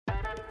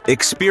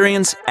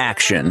Experience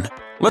action.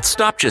 Let's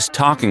stop just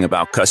talking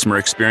about customer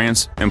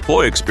experience,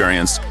 employee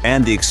experience,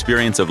 and the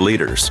experience of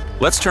leaders.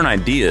 Let's turn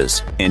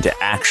ideas into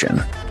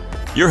action.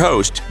 Your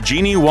host,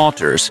 Jeannie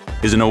Walters,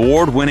 is an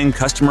award-winning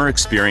customer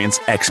experience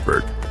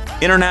expert,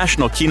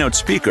 international keynote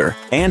speaker,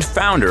 and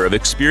founder of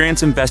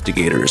Experience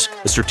Investigators,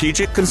 a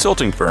strategic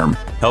consulting firm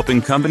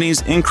helping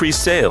companies increase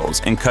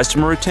sales and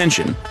customer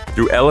retention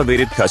through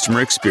elevated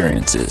customer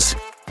experiences.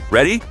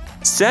 Ready,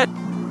 set,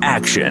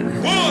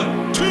 action.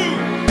 1, 2, 3, 4.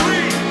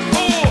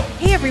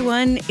 Hey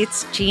everyone,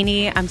 it's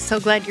Jeannie. I'm so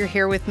glad you're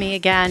here with me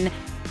again.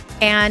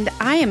 And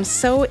I am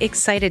so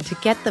excited to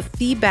get the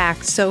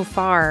feedback so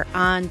far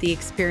on the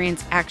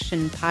Experience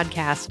Action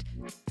podcast.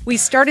 We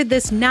started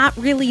this not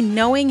really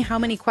knowing how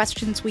many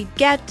questions we'd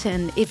get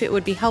and if it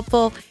would be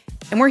helpful.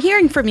 And we're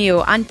hearing from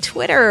you on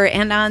Twitter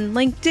and on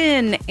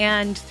LinkedIn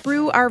and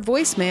through our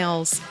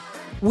voicemails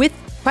with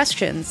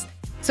questions.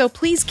 So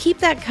please keep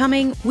that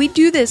coming. We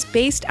do this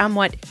based on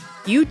what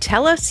you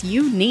tell us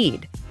you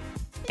need.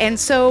 And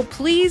so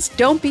please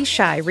don't be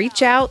shy.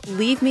 Reach out,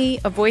 leave me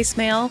a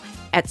voicemail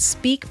at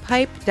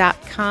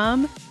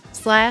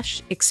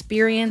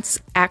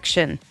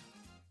speakpipe.com/experienceaction.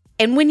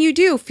 And when you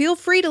do, feel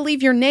free to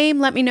leave your name.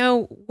 Let me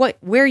know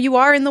where you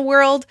are in the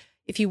world.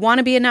 If you want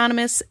to be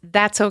anonymous,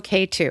 that's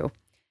okay too.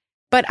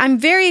 But I'm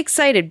very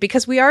excited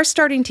because we are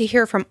starting to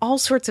hear from all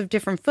sorts of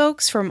different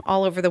folks from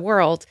all over the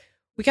world.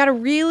 We got a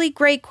really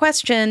great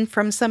question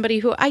from somebody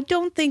who I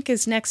don't think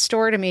is next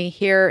door to me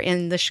here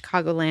in the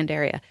Chicagoland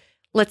area.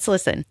 Let's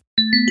listen.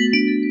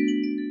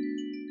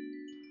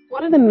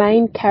 What are the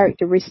main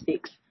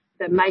characteristics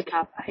that make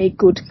up a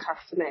good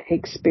customer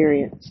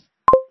experience?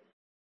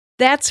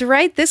 That's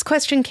right. This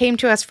question came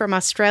to us from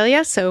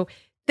Australia, so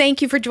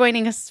thank you for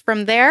joining us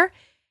from there.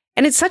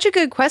 And it's such a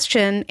good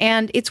question,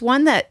 and it's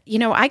one that,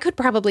 I could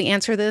probably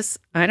answer this,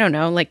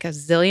 like a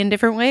zillion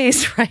different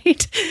ways,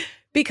 right?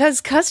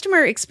 Because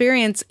customer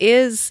experience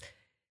is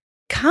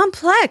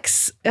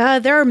complex.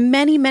 There are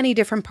many, many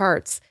different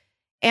parts.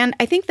 And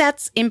I think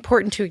that's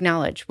important to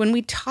acknowledge. When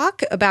we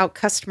talk about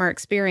customer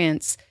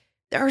experience,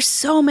 there are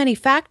so many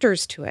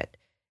factors to it.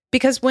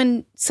 Because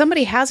when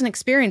somebody has an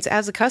experience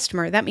as a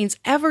customer, that means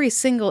every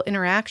single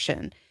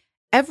interaction,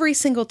 every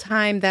single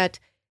time that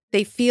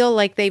they feel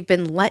like they've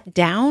been let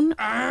down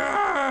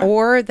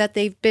or that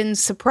they've been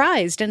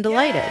surprised and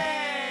delighted.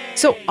 Yay!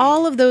 So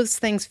all of those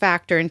things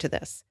factor into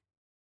this.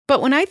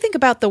 But when I think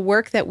about the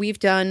work that we've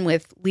done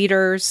with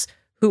leaders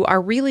who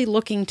are really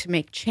looking to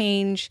make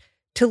change,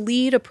 to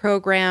lead a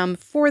program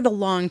for the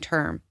long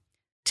term,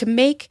 to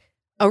make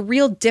a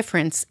real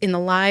difference in the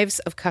lives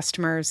of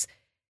customers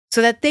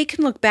so that they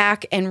can look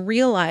back and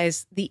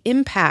realize the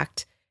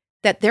impact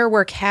that their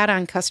work had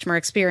on customer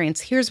experience,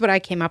 here's what I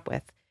came up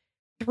with.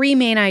 3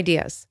 main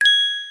ideas.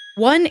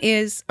 One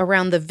is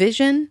around the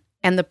vision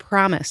and the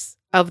promise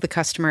of the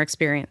customer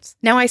experience.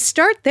 Now, I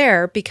start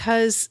there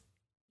because,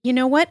 you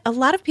know what? A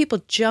lot of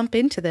people jump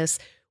into this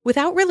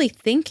without really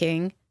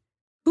thinking,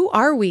 who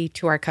are we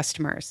to our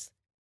customers?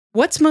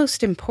 What's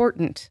most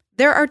important?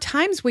 There are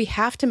times we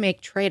have to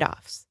make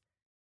trade-offs.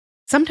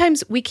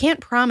 Sometimes we can't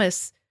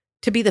promise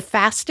to be the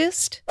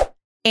fastest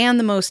and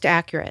the most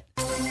accurate.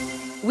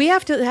 We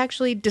have to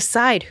actually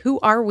decide, who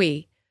are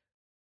we?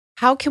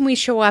 How can we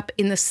show up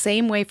in the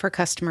same way for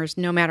customers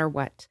no matter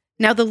what?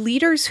 Now, the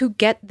leaders who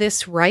get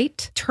this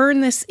right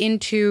turn this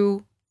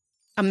into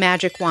a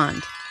magic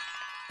wand.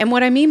 And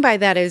what I mean by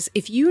that is,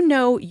 if you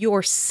know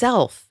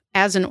yourself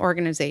as an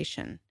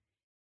organization,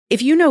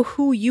 if you know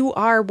who you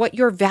are, what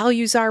your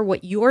values are,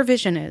 what your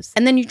vision is,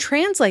 and then you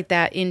translate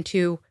that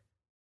into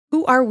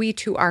who are we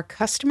to our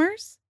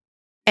customers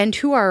and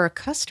who are our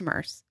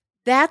customers,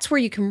 that's where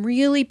you can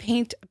really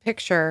paint a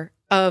picture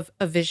of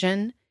a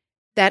vision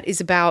that is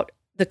about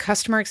the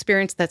customer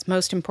experience that's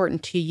most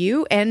important to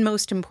you and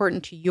most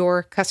important to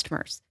your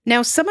customers.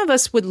 Now, some of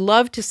us would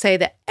love to say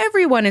that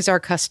everyone is our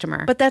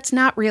customer, but that's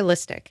not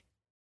realistic.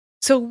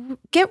 So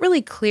get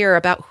really clear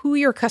about who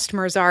your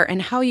customers are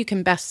and how you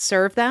can best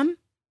serve them,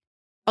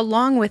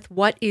 along with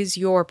what is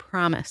your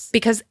promise.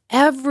 Because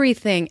every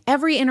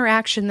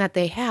interaction that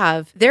they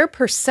have, their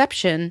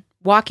perception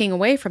walking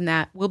away from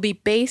that will be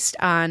based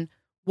on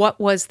what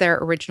was their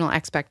original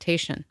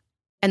expectation.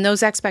 And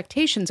those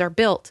expectations are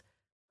built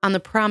on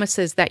the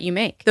promises that you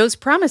make. Those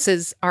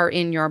promises are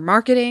in your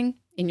marketing,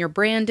 in your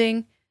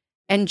branding,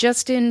 and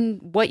just in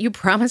what you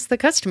promise the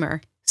customer.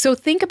 So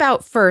think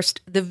about first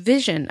the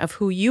vision of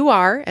who you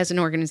are as an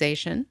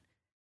organization,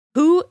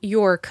 who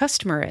your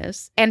customer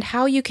is, and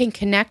how you can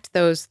connect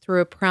those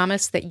through a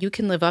promise that you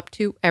can live up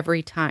to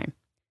every time.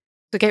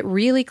 So get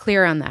really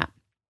clear on that.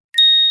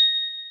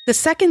 The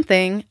second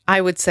thing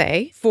I would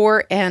say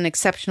for an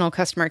exceptional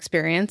customer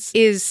experience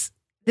is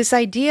this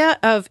idea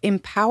of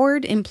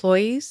empowered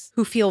employees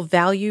who feel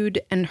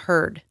valued and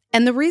heard.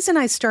 And the reason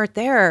I start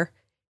there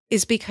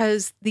is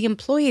because the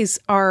employees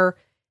are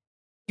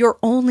your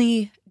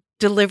only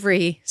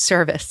delivery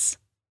service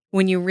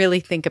when you really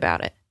think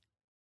about it.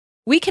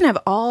 We can have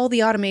all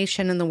the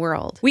automation in the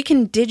world. We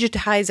can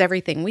digitize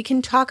everything. We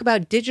can talk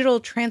about digital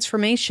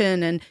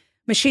transformation and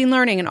machine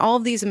learning and all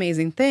of these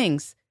amazing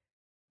things.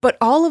 But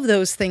all of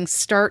those things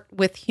start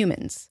with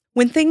humans.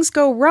 When things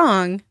go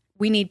wrong,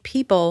 we need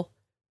people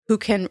who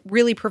can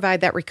really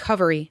provide that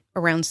recovery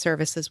around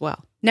service as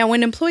well. Now,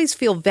 when employees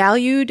feel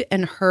valued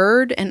and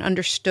heard and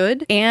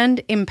understood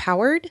and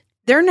empowered,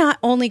 they're not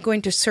only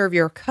going to serve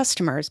your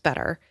customers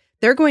better,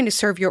 they're going to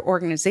serve your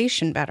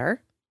organization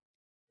better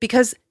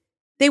because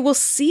they will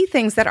see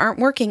things that aren't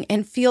working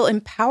and feel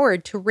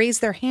empowered to raise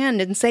their hand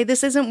and say,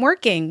 this isn't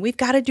working. We've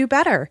got to do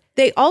better.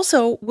 They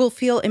also will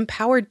feel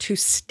empowered to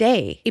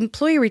stay.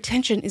 Employee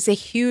retention is a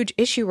huge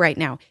issue right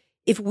now.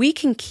 If we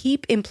can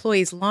keep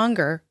employees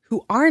longer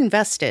who are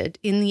invested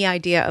in the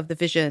idea of the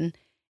vision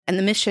and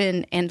the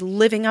mission and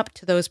living up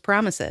to those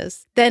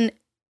promises, then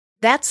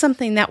that's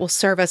something that will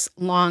serve us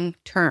long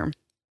term.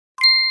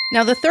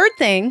 Now, the third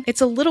thing,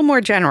 it's a little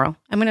more general.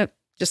 I'm going to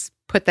just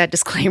put that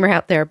disclaimer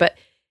out there, but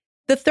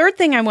the third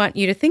thing I want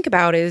you to think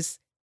about is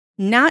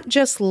not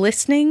just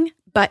listening,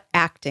 but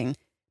acting.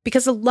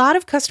 Because a lot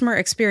of customer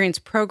experience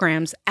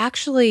programs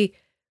actually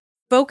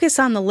focus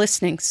on the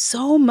listening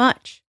so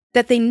much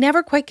that they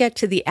never quite get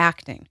to the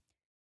acting.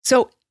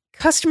 So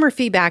customer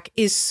feedback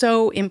is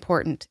so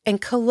important, and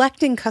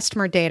collecting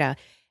customer data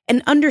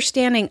and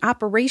understanding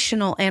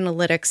operational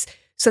analytics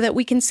so that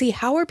we can see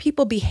how are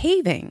people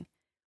behaving,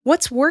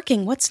 what's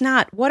working, what's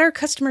not, what are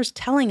customers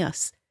telling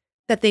us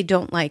that they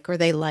don't like or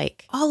they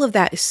like. All of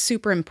that is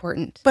super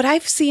important. But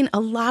I've seen a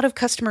lot of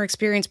customer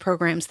experience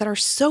programs that are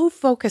so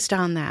focused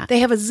on that. They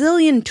have a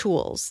zillion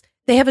tools.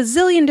 They have a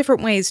zillion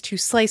different ways to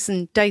slice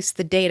and dice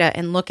the data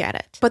and look at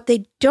it, but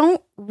they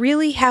don't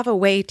really have a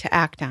way to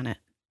act on it.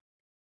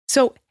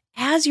 So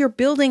as you're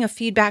building a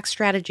feedback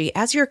strategy,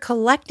 as you're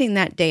collecting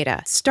that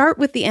data, start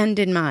with the end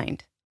in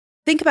mind.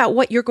 Think about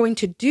what you're going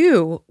to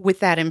do with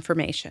that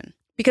information.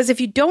 Because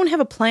if you don't have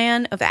a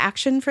plan of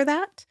action for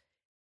that,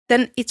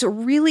 then it's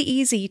really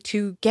easy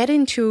to get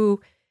into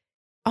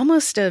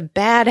almost a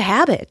bad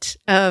habit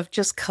of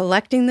just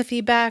collecting the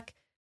feedback,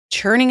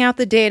 churning out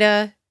the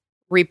data,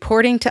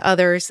 reporting to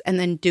others, and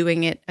then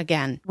doing it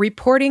again.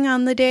 Reporting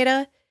on the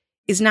data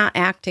is not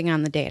acting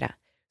on the data.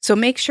 So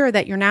make sure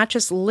that you're not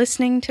just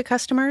listening to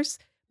customers,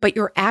 but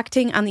you're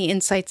acting on the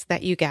insights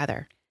that you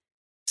gather.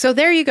 So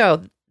there you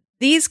go.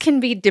 These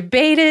can be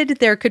debated.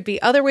 There could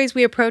be other ways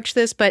we approach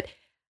this, but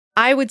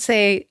I would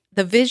say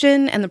the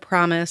vision and the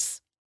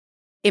promise,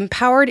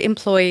 empowered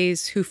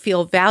employees who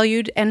feel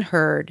valued and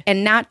heard,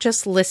 and not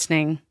just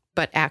listening,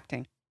 but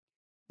acting.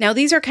 Now,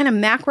 these are kind of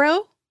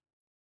macro.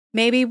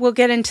 Maybe we'll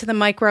get into the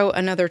micro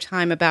another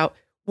time about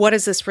what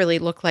does this really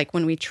look like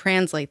when we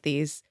translate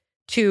these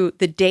to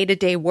the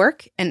day-to-day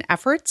work and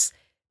efforts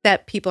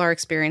that people are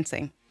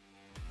experiencing.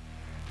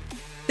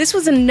 This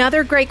was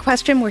another great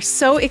question. We're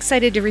so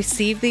excited to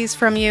receive these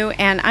from you,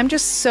 and I'm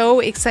just so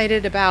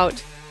excited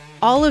about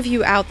all of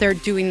you out there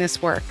doing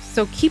this work.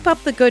 So keep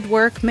up the good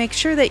work. Make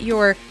sure that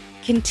you're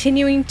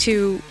continuing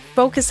to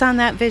focus on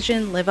that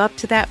vision, live up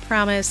to that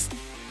promise,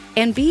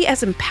 and be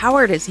as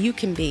empowered as you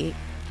can be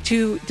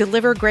to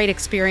deliver great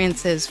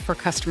experiences for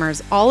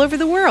customers all over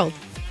the world.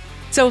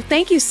 So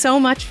thank you so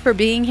much for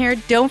being here.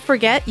 Don't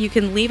forget, you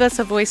can leave us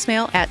a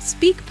voicemail at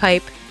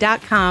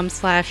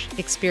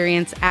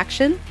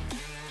speakpipe.com/experienceaction.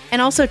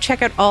 And also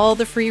check out all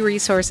the free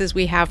resources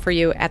we have for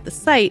you at the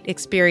site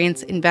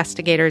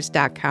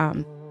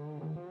experienceinvestigators.com.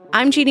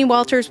 I'm Jeannie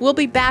Walters. We'll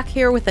be back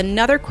here with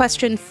another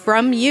question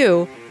from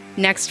you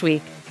next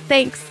week.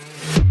 Thanks.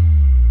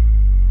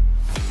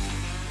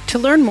 To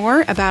learn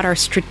more about our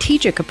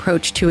strategic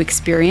approach to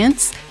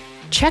experience,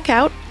 check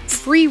out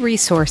free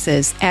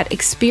resources at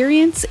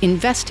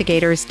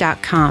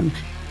experienceinvestigators.com,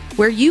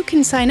 where you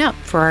can sign up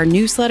for our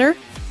newsletter,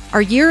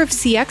 our Year of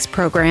CX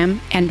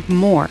program, and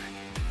more.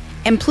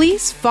 And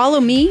please follow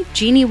me,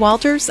 Jeannie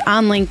Walters,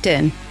 on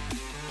LinkedIn.